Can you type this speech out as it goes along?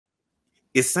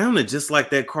It sounded just like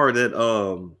that car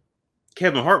that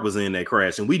Kevin Hart was in that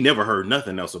crash, and we never heard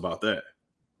nothing else about that.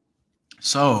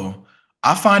 So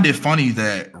I find it funny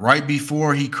that right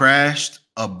before he crashed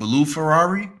a blue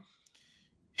Ferrari,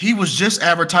 he was just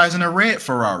advertising a red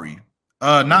Ferrari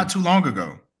not too long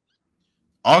ago.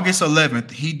 August 11th,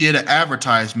 he did an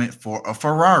advertisement for a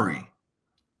Ferrari.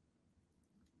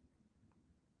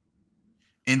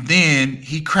 And then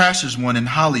he crashes one in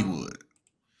Hollywood.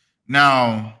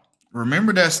 Now,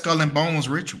 remember that Skull and Bones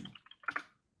ritual.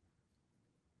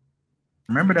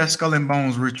 Remember that Skull and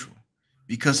Bones ritual.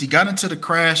 Because he got into the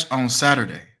crash on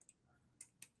Saturday.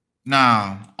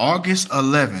 Now, August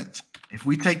 11th, if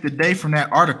we take the day from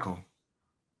that article,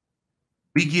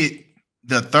 we get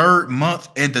the 3rd month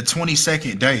and the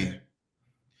 22nd day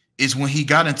is when he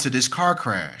got into this car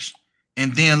crash.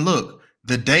 And then look,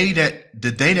 the day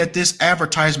that this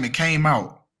advertisement came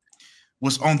out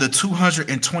was on the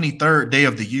 223rd day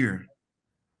of the year.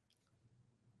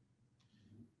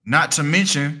 Not to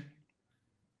mention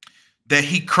that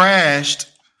he crashed.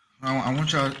 I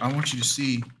want you to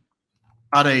see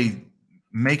how they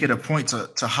make it a point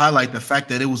to highlight the fact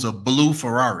that it was a blue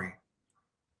Ferrari.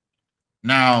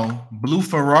 Now, blue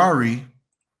Ferrari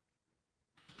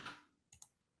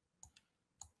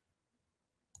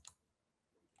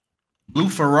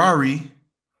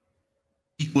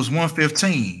equals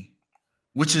 115,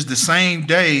 which is the same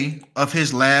day of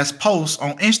his last post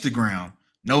on Instagram,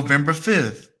 November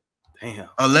 5th. Damn.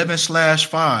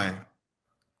 11/5.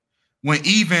 When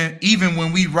even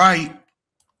when we write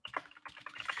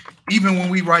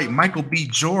Michael B.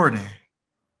 Jordan,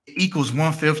 it equals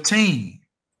 115.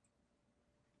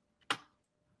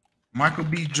 Michael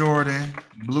B. Jordan,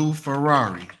 blue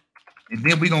Ferrari. And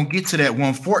then we're going to get to that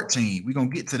 114. We're going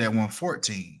to get to that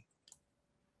 114.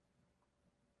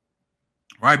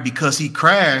 Right? Because he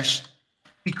crashed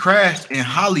in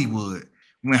Hollywood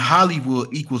when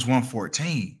Hollywood equals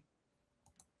 114.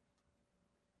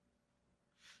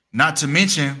 Not to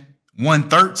mention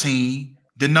 113,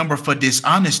 the number for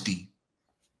dishonesty.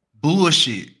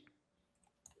 Bullshit.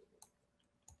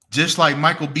 Just like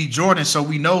Michael B. Jordan. So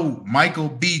we know Michael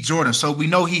B. Jordan. So we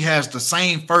know he has the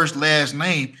same first last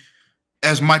name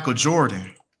as Michael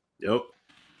Jordan. Yep.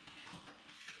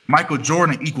 Michael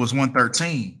Jordan equals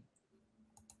 113.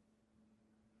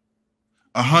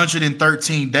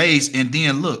 113 days. And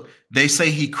then look, they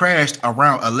say he crashed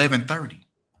around 11:30.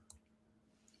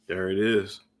 There it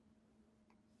is.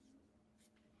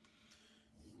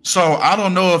 So I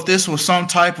don't know if this was some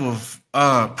type of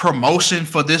promotion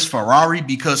for this Ferrari,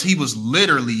 because he was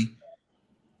literally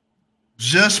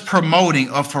just promoting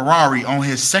a Ferrari on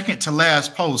his second to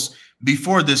last post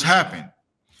before this happened.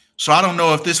 So I don't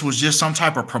know if this was just some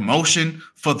type of promotion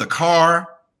for the car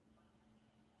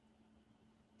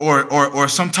or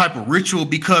some type of ritual,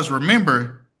 because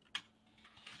remember,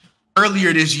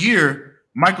 earlier this year,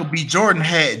 Michael B. Jordan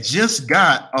had just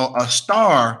got a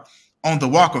star on the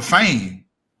Walk of Fame.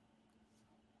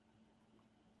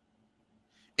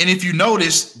 And if you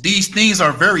notice, these things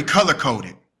are very color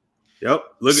coded. Yep.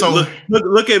 Look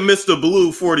at Mr.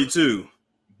 Blue 42.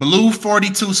 Blue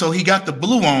 42. So he got the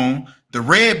blue on, the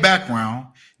red background.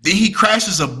 Then he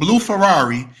crashes a blue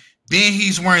Ferrari. Then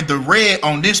he's wearing the red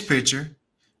on this picture.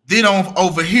 Then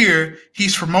over here,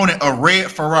 he's promoting a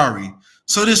red Ferrari.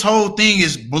 So this whole thing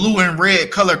is blue and red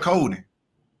color coding.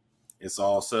 It's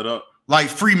all set up. Like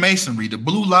Freemasonry, the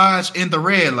blue lodge and the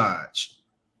red lodge.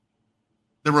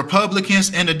 The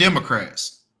Republicans and the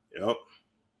Democrats. Yep.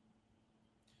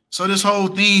 So this whole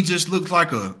thing just looks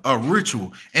like a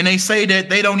ritual. And they say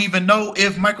that they don't even know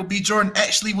if Michael B. Jordan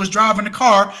actually was driving the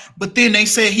car, but then they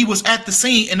said he was at the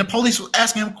scene and the police was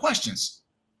asking him questions.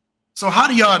 So how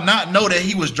do y'all not know that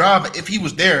he was driving if he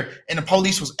was there and the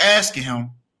police was asking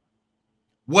him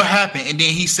what happened? And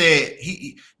then he said,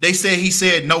 they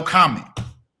said no comment.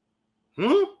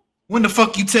 When the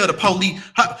fuck you tell the police?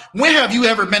 When have you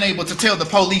ever been able to tell the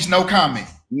police no comment?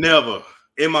 Never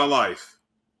in my life.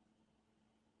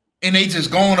 And they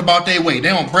just going about their way. They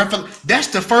don't breathalyze. That's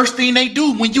the first thing they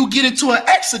do when you get into an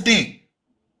accident.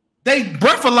 They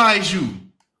breathalyze you.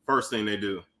 First thing they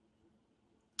do.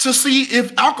 To see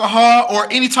if alcohol or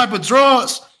any type of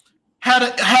drugs had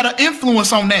an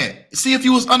influence on that. See if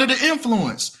you was under the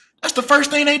influence. That's the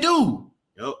first thing they do.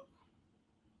 Yep.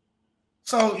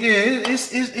 So yeah,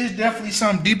 it's definitely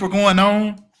something deeper going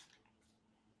on.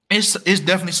 It's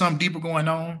definitely something deeper going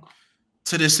on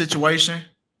to this situation.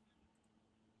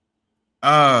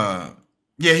 Yeah,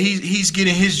 he's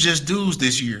getting his just dues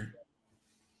this year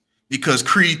because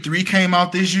Creed 3 came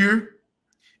out this year.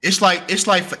 It's like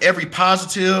for every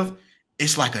positive,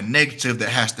 it's like a negative that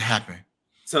has to happen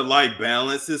to like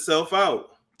balance itself out.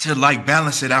 to like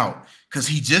balance it out, because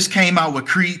he just came out with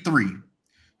Creed 3.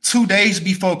 2 days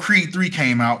before Creed 3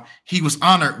 came out, he was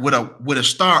honored with a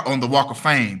star on the Walk of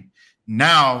Fame.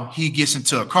 Now he gets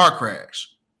into a car crash,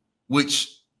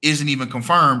 which isn't even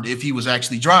confirmed if he was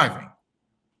actually driving.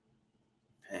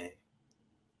 Dang.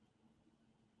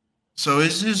 So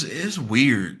it's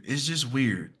weird. It's just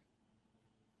weird.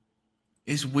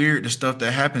 It's weird, the stuff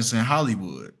that happens in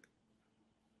Hollywood.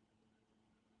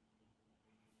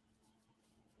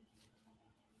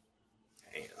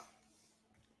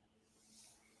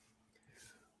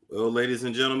 Well, ladies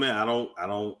and gentlemen, I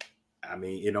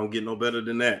mean, it don't get no better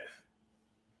than that.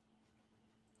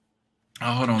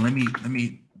 Oh, hold on. Let me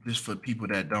just, for people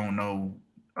that don't know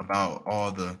about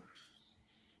all the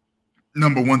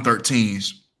number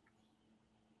 113s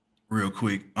real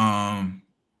quick.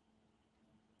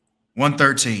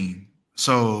 113.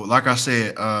 So, like I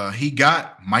said, he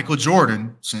got Michael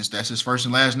Jordan, since that's his first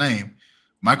and last name,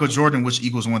 Michael Jordan, which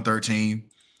equals 113.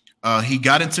 He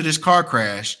got into this car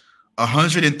crash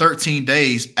 113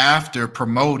 days after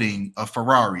promoting a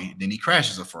Ferrari. Then he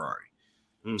crashes a Ferrari.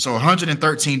 So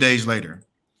 113 days later,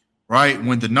 right,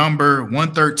 when the number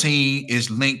 113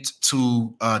 is linked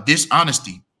to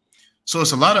dishonesty. So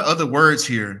it's a lot of other words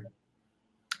here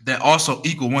that also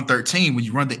equal 113 when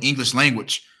you run the English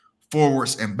language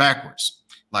forwards and backwards,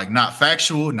 like not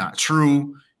factual, not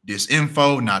true,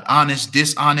 disinfo, not honest,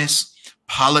 dishonest,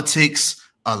 politics,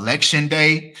 election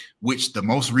day, which the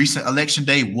most recent election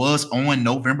day was on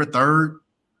November 3rd.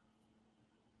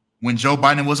 When Joe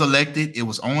Biden was elected, it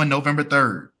was on November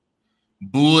 3rd.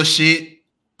 Bullshit,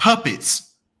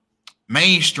 puppets,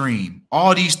 mainstream,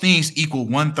 all these things equal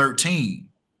 113.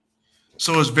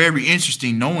 So it's very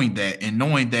interesting knowing that, and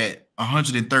knowing that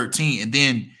 113, and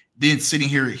then sitting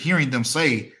here hearing them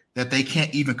say that they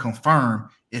can't even confirm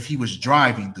if he was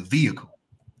driving the vehicle.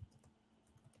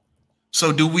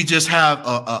 So do we just have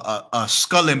a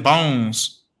skull and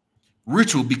bones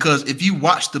ritual? Because if you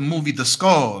watch the movie The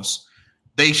Skulls,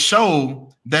 they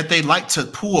show that they like to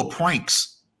pull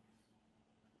pranks.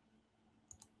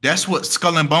 That's what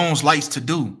Skull and Bones likes to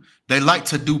do. They like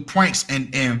to do pranks,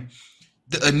 and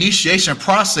the initiation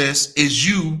process is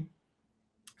you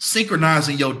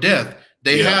synchronizing your death.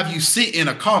 They have you sit in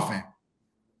a coffin.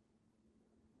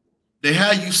 They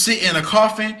have you sit in a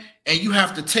coffin, and you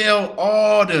have to tell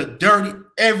all the dirty,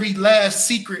 every last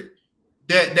secret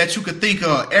that you could think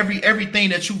of, everything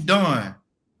that you've done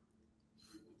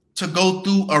to go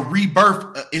through a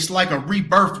rebirth. It's like a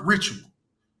rebirth ritual.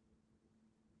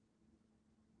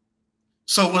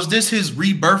 So was this his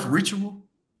rebirth ritual?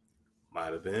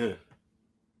 Might have been.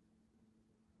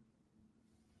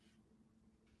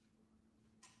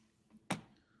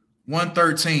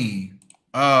 $113.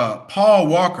 Paul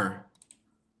Walker,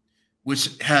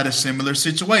 which had a similar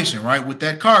situation, right, with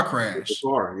that car crash. The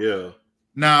car, yeah.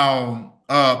 Now,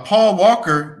 Paul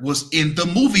Walker was in the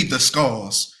movie The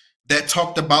Skulls that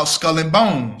talked about Skull and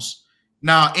Bones.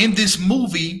 Now, in this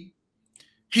movie,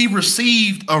 he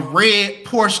received a red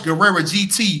Porsche Carrera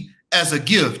GT as a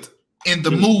gift in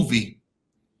the movie.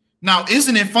 Now,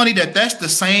 isn't it funny that that's the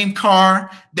same car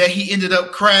that he ended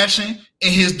up crashing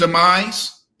in his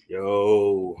demise?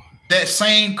 Yo. That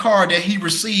same car that he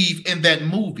received in that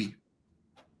movie.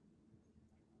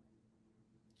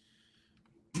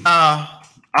 I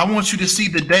want you to see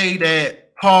the day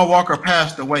that Paul Walker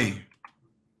passed away.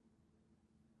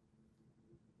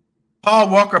 Paul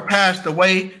Walker passed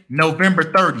away November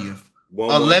 30th,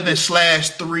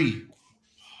 11/3.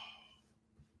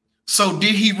 So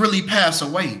did he really pass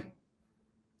away?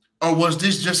 Or was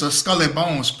this just a Skull and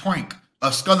Bones prank,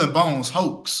 a Skull and Bones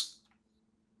hoax?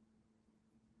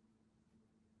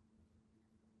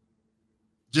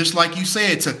 Just like you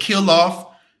said, to kill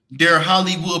off their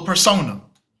Hollywood persona.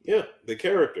 Yeah, the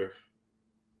character.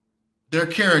 Their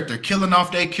character, killing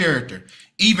off their character.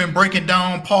 Even breaking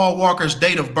down Paul Walker's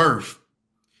date of birth.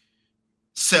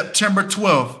 September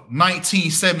 12th,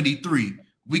 1973.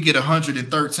 We get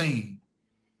 113.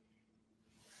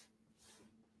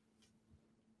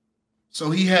 So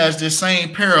he has the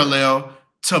same parallel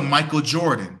to Michael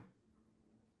Jordan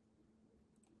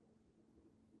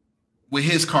with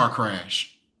his car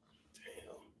crash.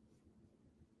 Damn.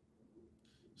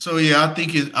 So yeah, I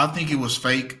think it was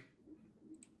fake.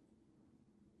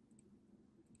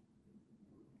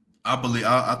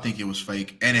 I think it was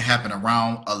fake, and it happened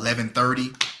around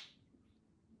 11:30.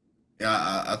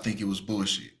 Yeah, I think it was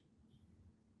bullshit.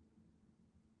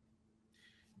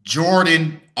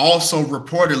 Jordan also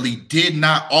reportedly did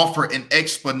not offer an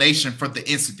explanation for the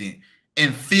incident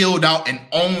and filled out an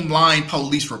online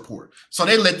police report. So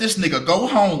they let this nigga go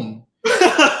home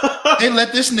They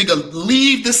let this nigga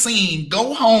leave the scene,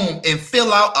 go home, and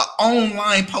fill out an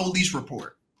online police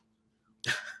report.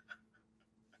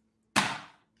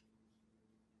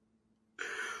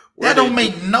 That don't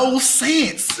make no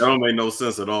sense. That don't make no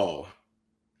sense at all.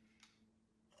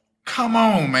 Come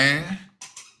on, man.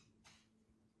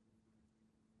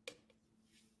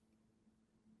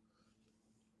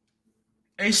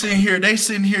 They sitting here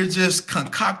just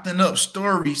concocting up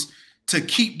stories to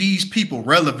keep these people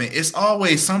relevant. It's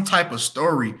always some type of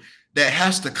story that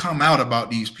has to come out about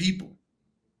these people.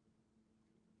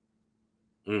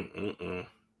 It's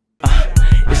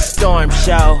a storm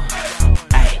show.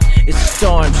 It's a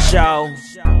storm show.